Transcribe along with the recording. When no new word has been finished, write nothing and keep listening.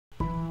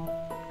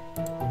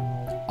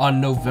on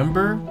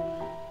November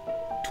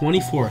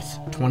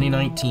 24th,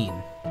 2019,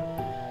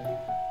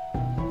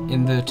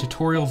 in the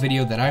tutorial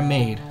video that I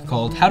made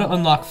called How to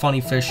Unlock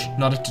Funny Fish,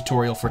 Not a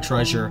Tutorial for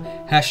Treasure,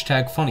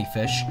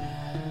 #funnyfish,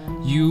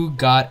 you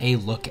got a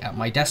look at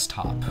my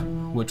desktop,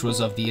 which was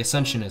of the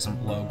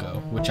Ascensionism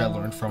logo, which I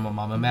learned from a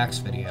Mama Max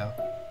video.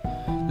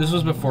 This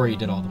was before he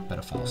did all the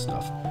pedophile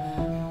stuff.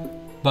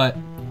 But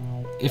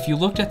if you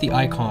looked at the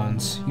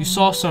icons, you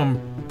saw some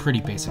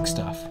pretty basic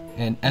stuff.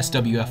 An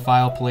SWF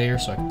file player,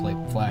 so I can play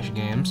Flash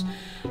games,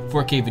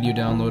 4K video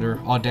downloader,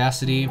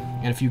 Audacity,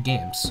 and a few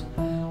games.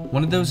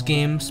 One of those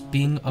games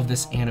being of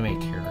this anime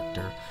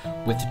character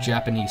with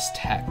Japanese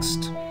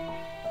text.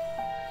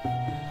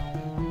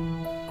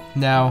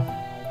 Now,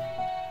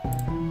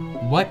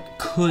 what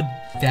could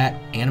that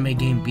anime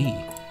game be?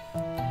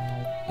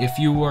 If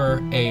you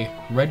were a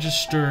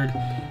registered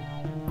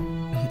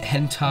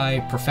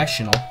hentai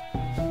professional,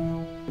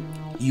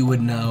 you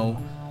would know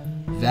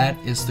that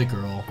is the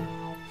girl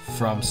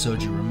from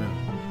Shoujo Ramune,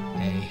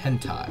 a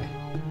hentai.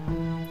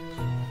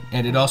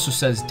 And it also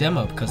says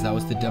demo because that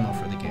was the demo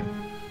for the game.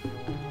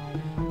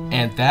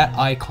 And that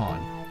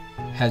icon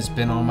has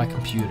been on my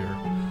computer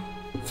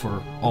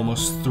for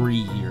almost 3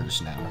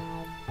 years now.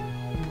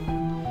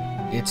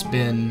 It's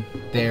been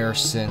there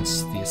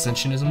since the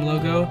Ascensionism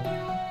logo,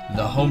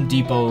 the Home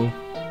Depot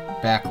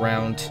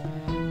background,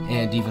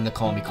 and even the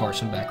Call Me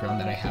Carson background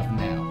that I have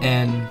now.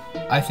 And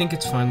I think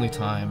it's finally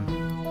time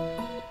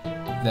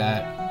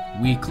that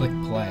we click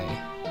play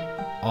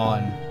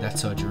on that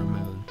Shoujo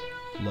Ramune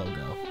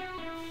logo.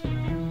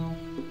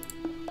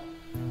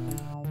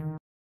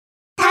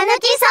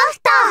 Tanuki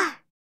Soft!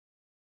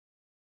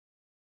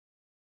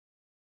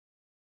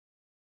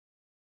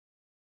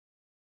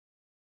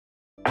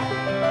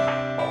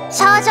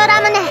 Shoujo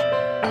ramune!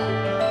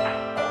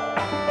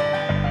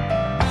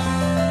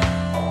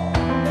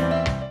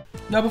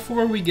 Now,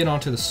 before we get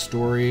onto the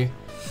story,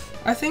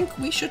 I think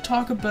we should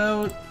talk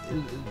about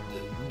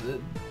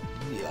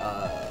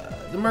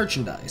the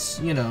merchandise,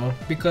 you know,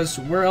 because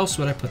where else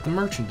would I put the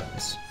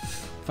merchandise?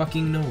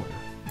 Fucking nowhere.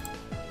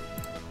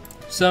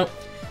 So,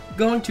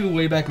 going to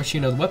Wayback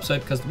Machine of the website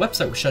because the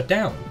website was shut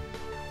down.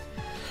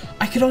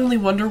 I could only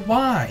wonder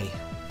why.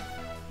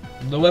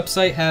 The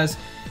website has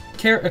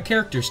a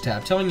characters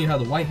tab telling you how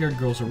the white-haired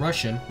girls are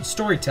Russian, a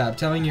story tab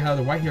telling you how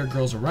the white-haired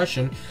girls are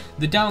Russian,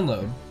 the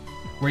download,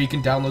 where you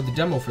can download the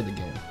demo for the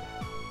game.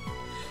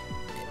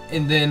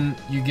 And then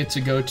you get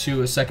to go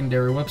to a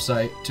secondary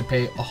website to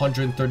pay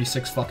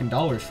 $136 fucking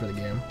dollars for the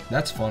game.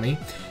 That's funny.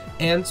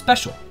 And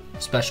special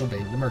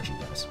being the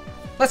merchandise.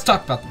 Let's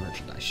talk about the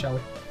merchandise, shall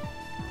we?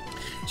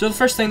 So the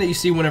first thing that you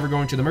see whenever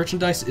going to the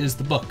merchandise is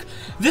the book.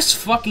 This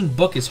fucking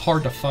book is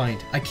hard to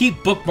find. I keep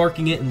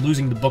bookmarking it and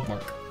losing the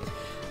bookmark.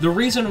 The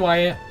reason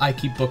why I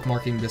keep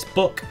bookmarking this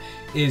book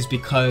is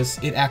because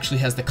it actually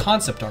has the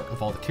concept art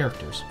of all the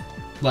characters.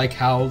 Like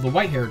how the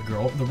white-haired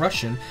girl, the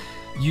Russian,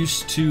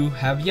 used to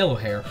have yellow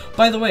hair.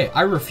 By the way,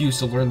 I refuse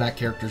to learn that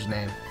character's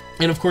name.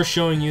 And of course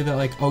showing you that,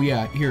 like, oh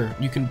yeah, here,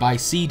 you can buy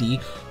CD.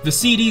 The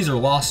CDs are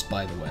lost,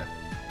 by the way.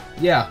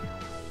 Yeah.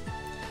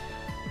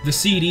 The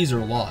CDs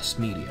are lost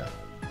media.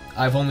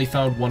 I've only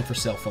found one for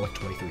sale for like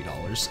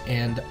 $23,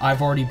 and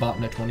I've already bought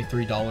a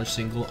 $23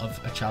 single of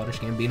a Childish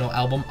Gambino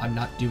album. I'm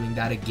not doing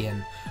that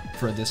again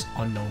for this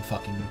unknown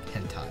fucking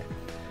hentai.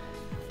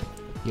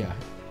 Yeah.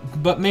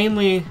 But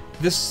mainly,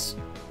 this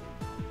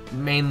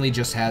mainly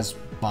just has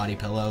body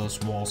pillows,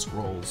 wall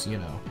scrolls, you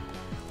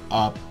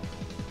know,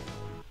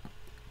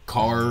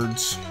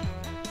 cards,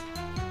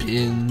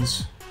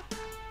 pins.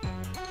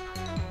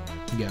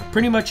 Yeah,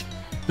 pretty much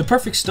the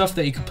perfect stuff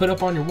that you could put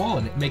up on your wall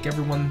and make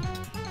everyone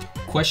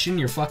question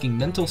your fucking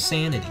mental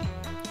sanity.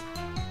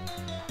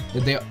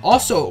 They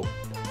also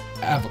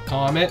have a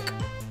comic.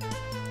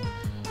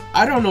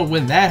 I don't know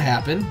when that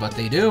happened, but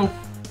they do.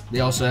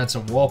 They also had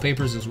some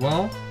wallpapers as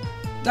well.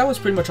 That was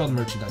pretty much all the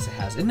merchandise it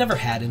has. It never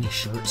had any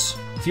shirts.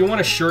 If you want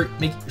a shirt,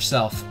 make it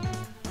yourself.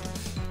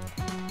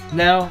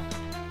 Now,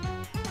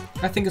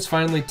 I think it's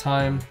finally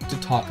time to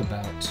talk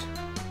about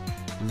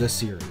the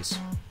series.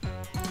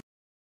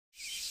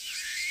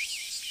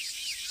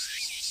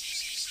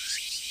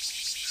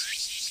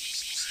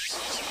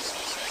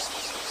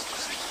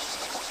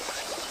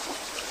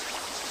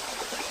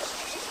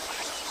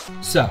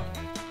 So,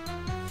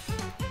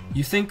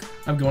 you think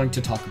I'm going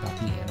to talk about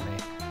the anime,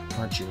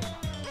 aren't you?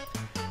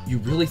 You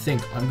really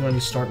think I'm going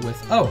to start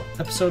with, oh,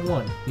 episode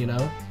 1, you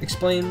know?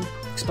 Explain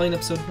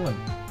episode 1.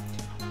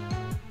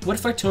 What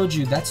if I told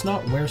you that's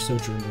not where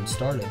Shoujo Ramune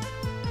started?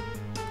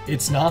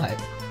 It's not.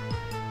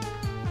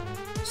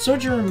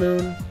 Shoujo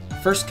Ramune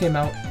first came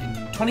out in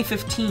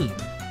 2015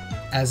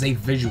 as a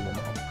visual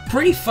novel.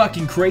 Pretty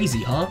fucking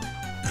crazy, huh?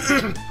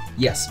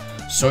 Yes,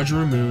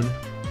 Shoujo Ramune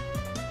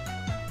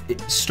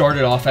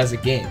started off as a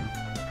game.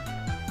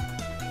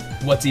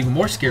 What's even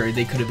more scary,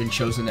 they could have been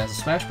chosen as a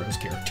Smash Bros.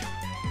 Character.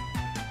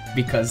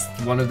 Because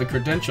one of the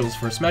credentials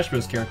for a Smash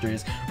Bros. Character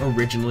is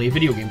originally a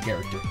video game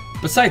character.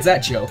 Besides that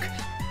joke,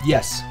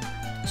 yes,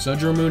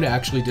 Shoujo Ramune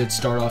actually did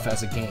start off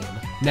as a game.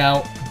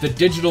 Now, the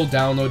digital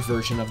download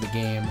version of the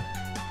game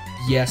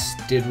yes,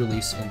 did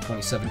release in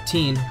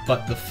 2017,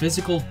 but the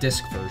physical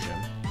disc version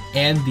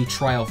and the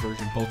trial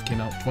version both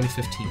came out in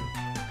 2015.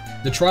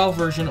 The trial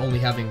version only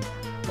having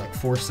like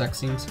 4 sex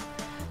scenes,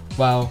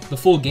 while the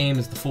full game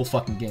is the full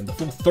fucking game, the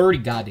full 30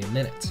 goddamn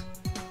minutes.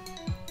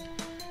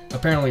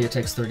 Apparently it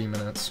takes 30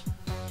 minutes.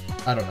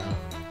 I don't know.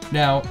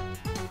 Now,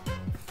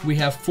 we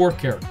have 4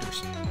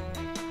 characters.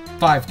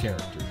 5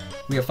 characters.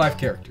 We have 5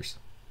 characters.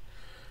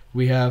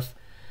 We have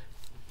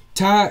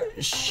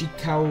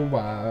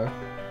Tashikawa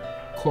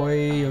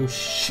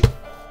Koyoshi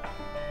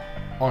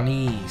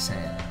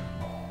Oni-san,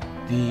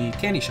 the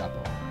candy shop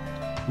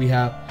owner. We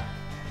have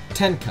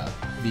Tenka,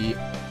 the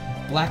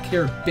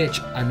black-haired bitch,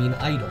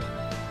 idol.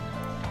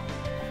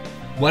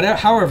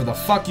 However the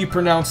fuck you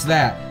pronounce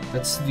that,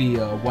 that's the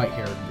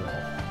white-haired girl.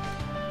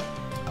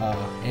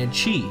 And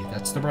Chi,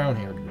 that's the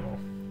brown-haired girl.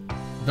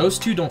 Those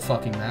two don't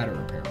fucking matter,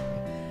 apparently.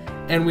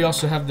 And we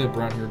also have the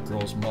brown-haired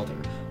girl's mother,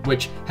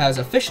 which has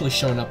officially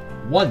shown up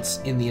once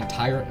in the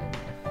entire anime,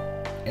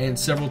 and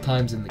several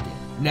times in the game.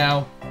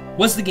 Now,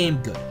 was the game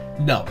good?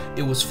 No,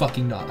 it was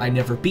fucking not. I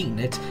never beaten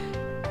it.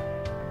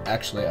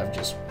 Actually, I've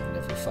just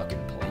never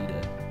fucking played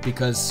it,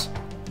 because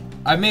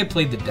I may have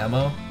played the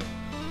demo,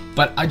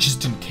 but I just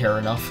didn't care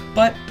enough.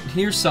 But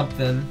here's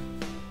something,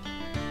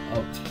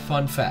 a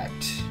fun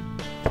fact.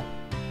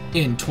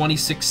 In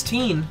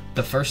 2016,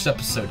 the first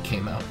episode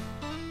came out.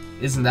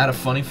 Isn't that a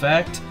funny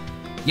fact?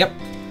 Yep.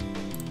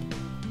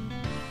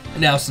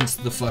 Now, since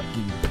the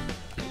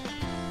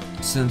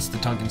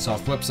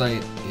Tonkinsoft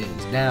website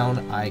is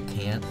down, I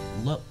can't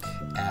look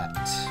at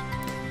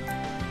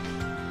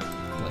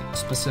like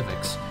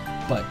specifics.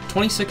 But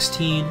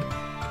 2016,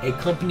 a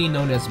company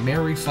known as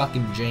Mary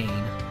fucking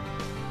Jane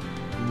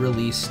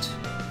released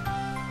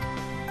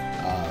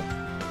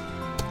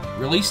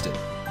it.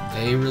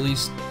 They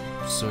released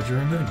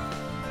Shoujo Moon.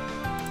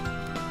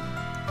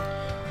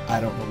 I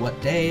don't know what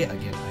day.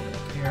 Again, I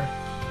don't care.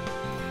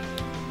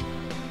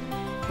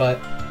 But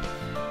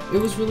it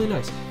was really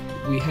nice.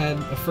 We had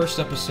a first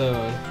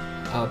episode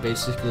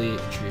basically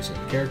introducing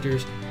the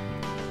characters,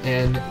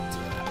 and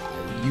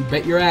you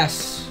bet your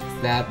ass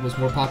that was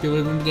more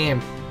popular than the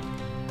game.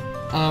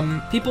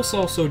 People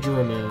saw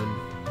Shoujo Moon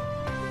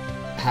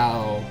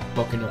how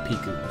Boku no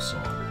Pico was saw.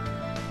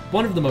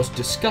 One of the most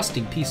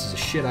disgusting pieces of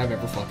shit I've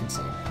ever fucking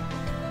seen.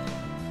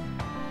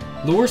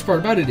 The worst part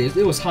about it is,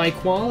 it was high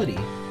quality.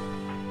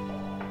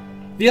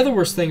 The other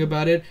worst thing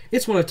about it,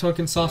 it's one of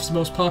Tonkinsoft's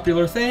most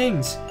popular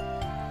things.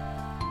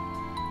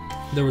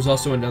 There was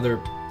also another,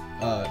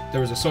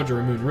 there was a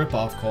Shoujo Moon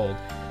ripoff called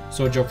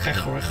Shoujo.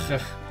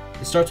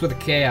 It starts with a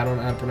K, I don't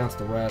know how to pronounce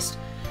the rest.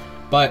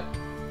 But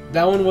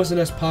that one wasn't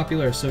as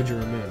popular as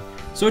Shoujo Moon.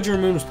 Shoujo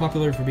Moon was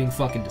popular for being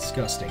fucking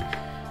disgusting.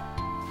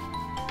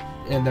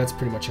 And that's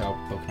pretty much how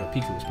Boku no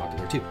Pico was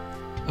popular too.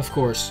 Of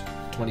course,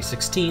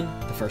 2016,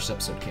 the first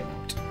episode came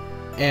out.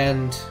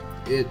 And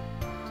it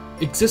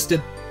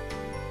existed.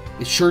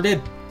 It sure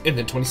did. And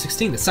then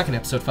 2016, the second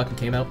episode fucking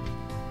came out.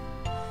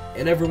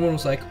 And everyone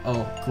was like,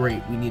 oh,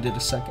 great, we needed a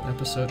second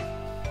episode.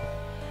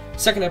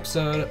 Second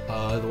episode,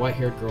 the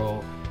white-haired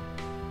girl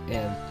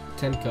and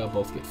Tenka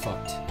both get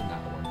fucked in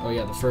that one. Oh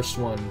yeah, the first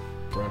one,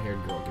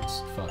 brown-haired girl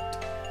gets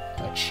fucked.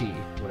 Chi,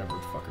 whatever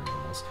the fuck her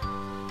name was.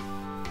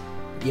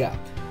 Yeah.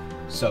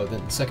 So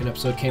then the second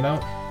episode came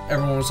out.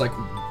 Everyone was like,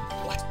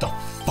 what the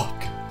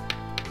fuck?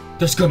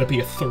 There's gonna be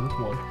a third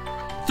one.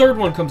 Third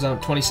one comes out in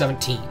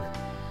 2017.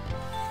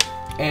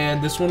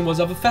 And this one was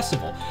of a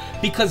festival.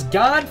 Because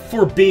God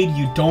forbid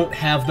you don't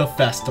have the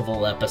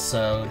festival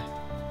episode.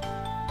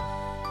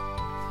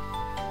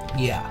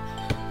 Yeah.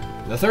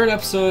 The third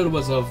episode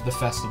was of the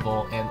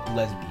festival and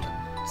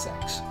lesbian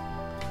sex.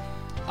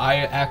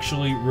 I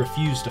actually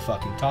refuse to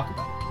fucking talk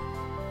about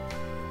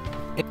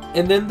it.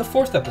 And then the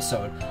fourth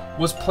episode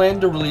was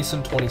planned to release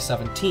in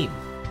 2017.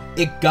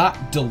 It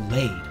got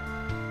delayed.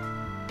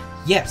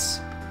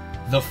 Yes,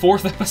 the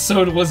fourth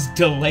episode was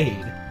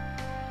delayed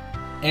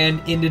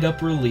and ended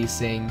up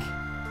releasing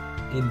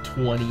in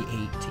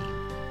 2018.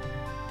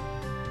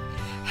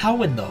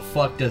 How in the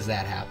fuck does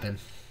that happen?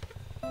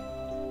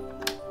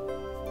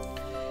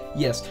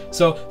 Yes,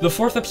 so the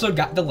fourth episode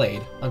got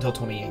delayed until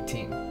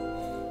 2018.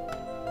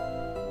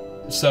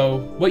 So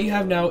what you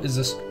have now is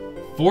this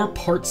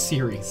 4-part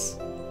series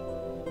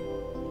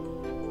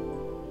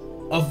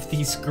of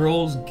these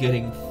girls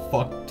getting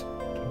fucked,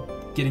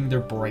 getting their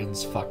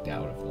brains fucked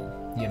out of them,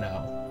 you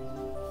know?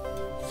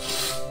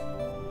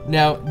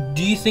 Now,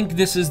 do you think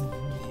this is...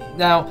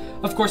 Now,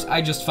 of course,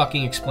 I just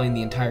fucking explained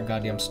the entire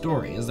goddamn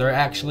story. Is there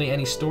actually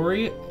any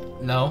story?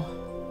 No.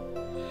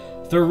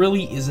 There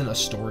really isn't a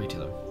story to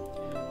them.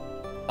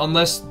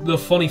 Unless the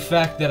funny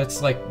fact that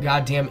it's like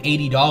goddamn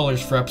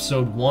 $80 for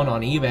episode 1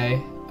 on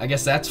eBay. I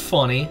guess that's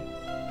funny.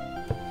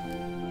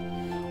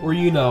 Or,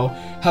 you know,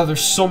 how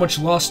there's so much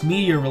lost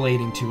media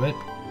relating to it.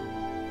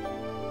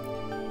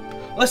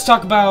 Let's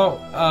talk about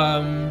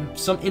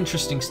some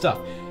interesting stuff.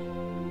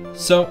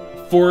 So,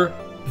 for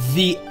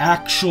the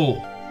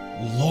actual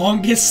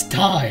longest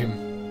time,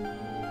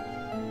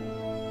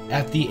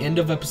 at the end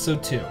of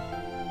episode 2,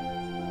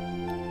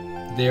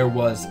 there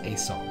was a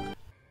song.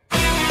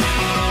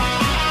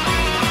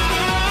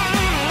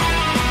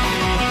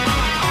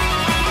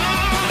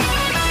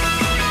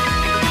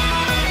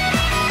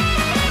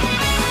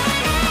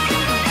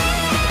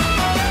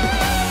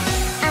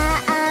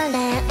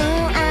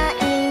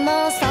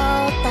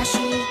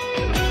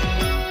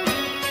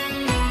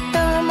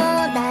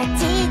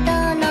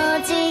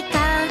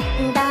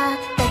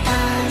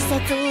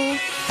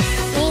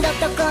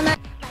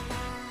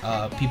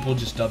 people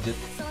just dubbed it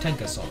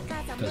Tenka song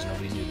because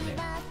nobody knew the name.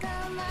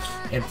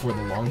 And for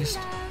the longest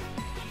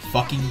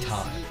fucking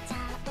time,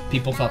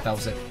 people thought that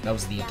was it. That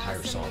was the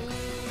entire song.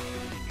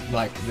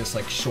 Like this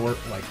like short,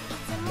 like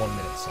 1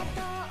 minute song.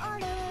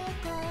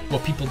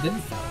 What people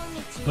didn't know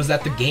was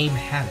that the game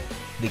had it.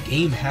 The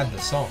game had the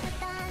song.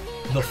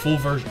 The full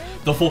version.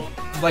 The full,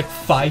 like,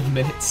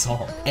 5-minute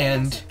song.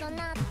 And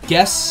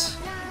guess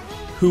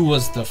who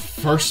was the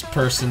first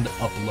person to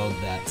upload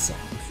that song?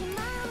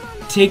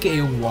 Take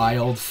a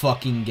wild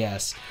fucking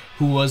guess.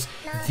 Who was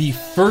the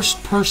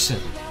first person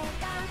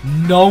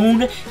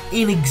known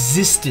in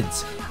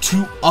existence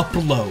to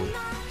upload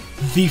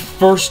the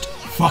first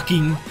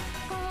fucking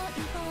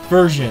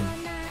version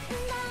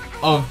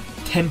of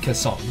Tenka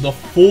song? The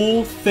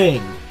full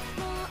thing.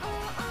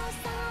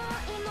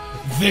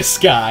 This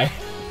guy.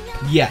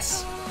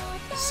 Yes.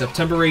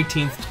 September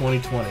 18th,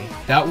 2020.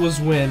 That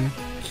was when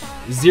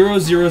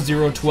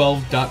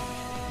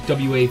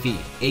 00012.wav,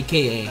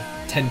 aka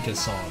Tenka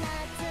song,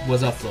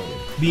 was uploaded.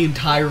 The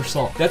entire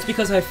song. That's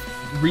because I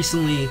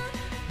recently,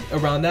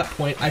 around that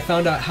point, I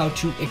found out how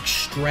to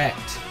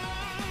extract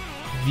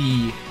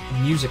the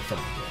music from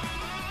the game.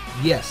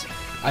 Yes,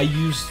 I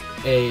used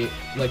a,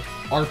 like,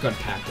 ARC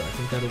Unpacker. I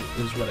think that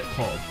is what it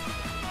called.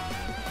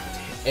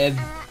 And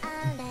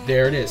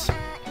there it is.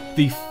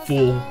 The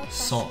full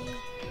song.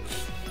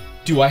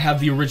 Do I have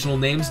the original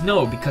names?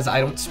 No, because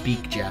I don't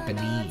speak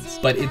Japanese.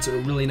 But it's a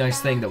really nice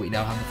thing that we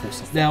now have the full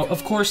song. Now,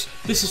 of course,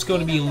 this is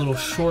going to be a little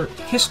short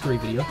history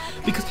video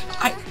because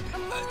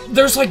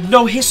there's like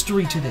no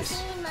history to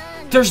this.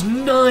 There's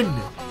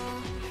none.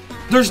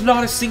 There's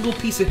not a single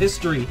piece of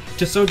history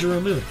to Shoujo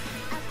Ramune.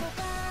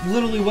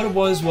 Literally what it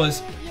was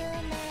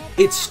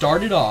it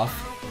started off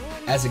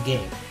as a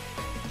game.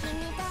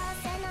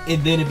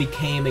 And then it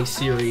became a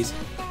series.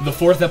 The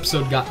 4th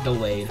episode got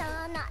delayed.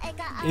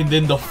 And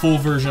then the full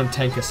version of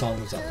Tenka song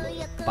was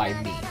uploaded by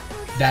me.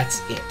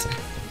 That's it.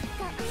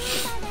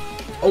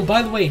 Oh,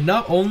 by the way,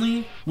 not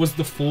only was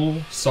the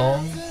full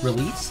song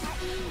released,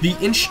 the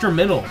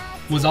instrumental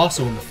was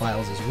also in the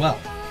files as well.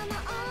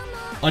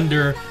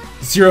 Under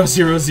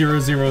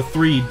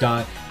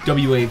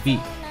 00003.wav,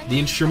 the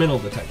instrumental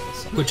of the Tenka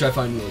song, which I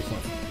find really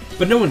fun.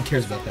 But no one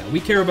cares about that. We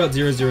care about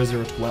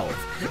 00012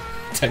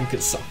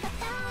 Tenka song.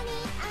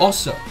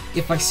 Also,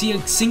 if I see a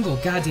single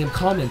goddamn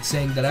comment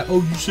saying that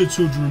oh, you said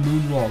Shoujo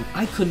Ramune wrong,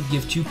 I couldn't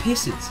give 2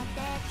 pisses.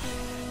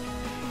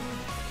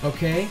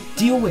 Okay?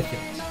 Deal with it.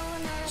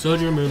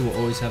 Shoujo Ramune will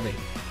always have a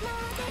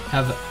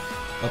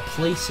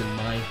place in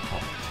my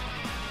heart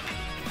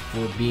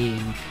for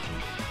being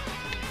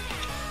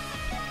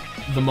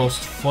the most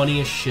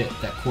funniest shit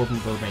that Corbin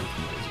Burbank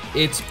knows.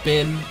 It's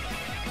been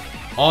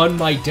on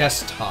my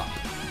desktop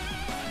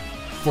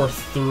for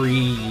 3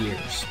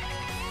 years.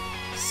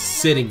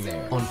 Sitting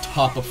there on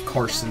top of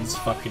Carson's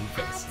fucking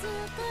face.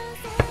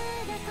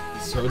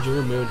 Shoujo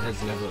Ramune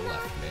has never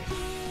left me.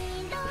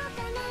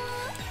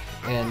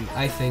 And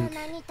I think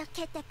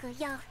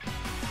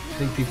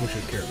people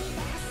should care about it.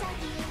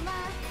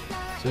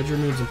 Shoujo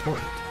Ramune's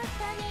important.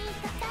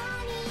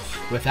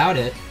 Without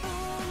it,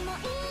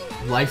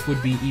 life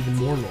would be even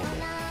more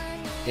normal.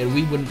 And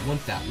we wouldn't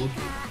want that, would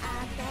we?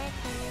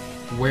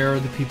 Where are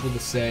the people to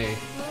say,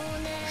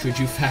 should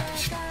you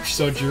fact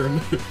Shoujo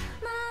Ramune?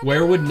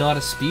 Where would Not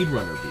a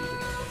Speedrunner be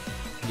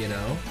today? You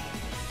know?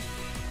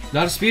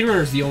 Not a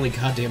Speedrunner is the only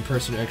goddamn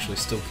person who actually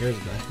still cares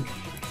about it.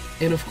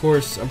 And of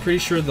course, I'm pretty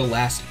sure the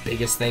last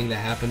biggest thing that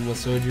happened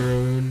with Shoujo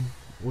Ramune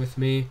with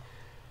me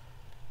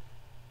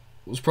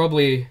was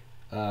probably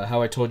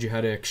how I told you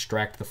how to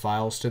extract the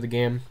files to the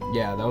game.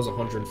 Yeah, that was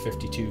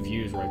 152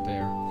 views right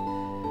there.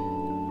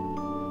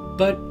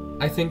 But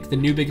I think the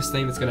new biggest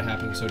thing that's going to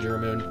happen with Shoujo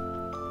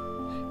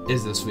Ramune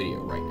is this video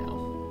right now.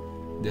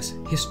 This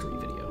history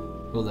video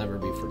will never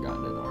be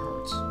forgotten in our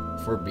hearts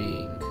for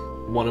being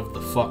one of the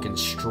fucking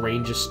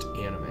strangest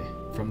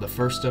anime. From the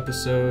first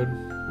episode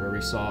where we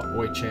saw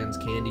Oi-chan's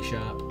candy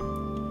shop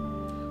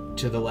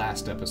to the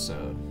last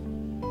episode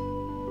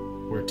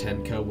where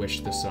Tenka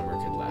wished the summer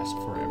could last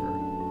forever.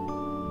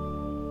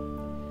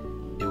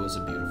 It was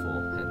a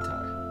beautiful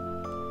hentai.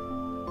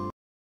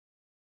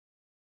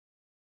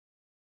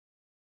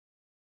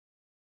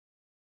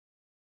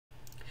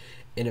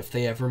 And if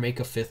they ever make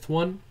a 5th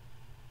one,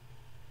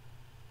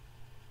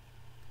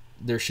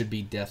 there should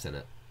be death in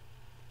it.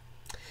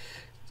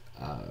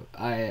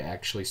 I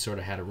actually sort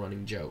of had a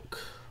running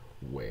joke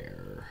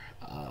where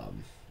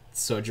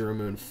Shoujo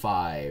Ramune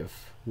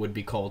 5 would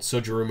be called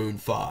Shoujo Ramune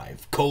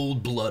 5,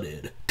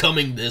 Cold-Blooded,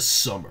 coming this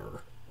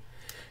summer.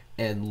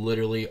 And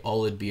literally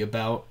all it'd be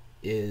about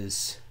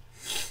is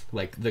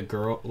like the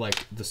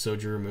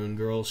Shoujo Ramune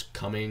girls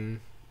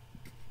coming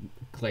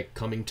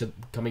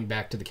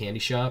back to the candy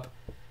shop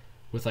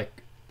with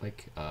like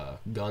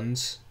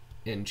guns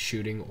and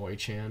shooting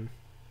Oi-chan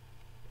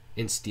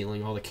and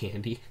stealing all the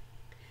candy,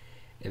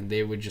 and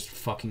they would just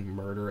fucking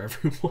murder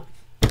everyone.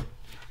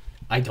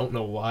 I don't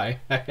know why.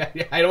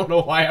 I don't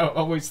know why I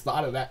always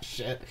thought of that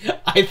shit.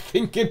 I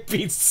think it'd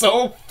be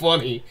so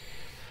funny.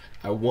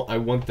 I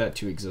want that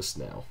to exist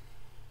now.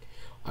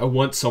 I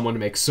want someone to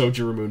make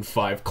Shoujo Moon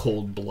 5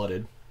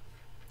 cold-blooded.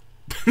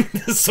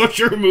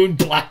 Shoujo Moon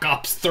Black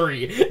Ops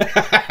 3.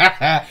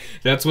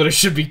 That's what it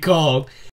should be called.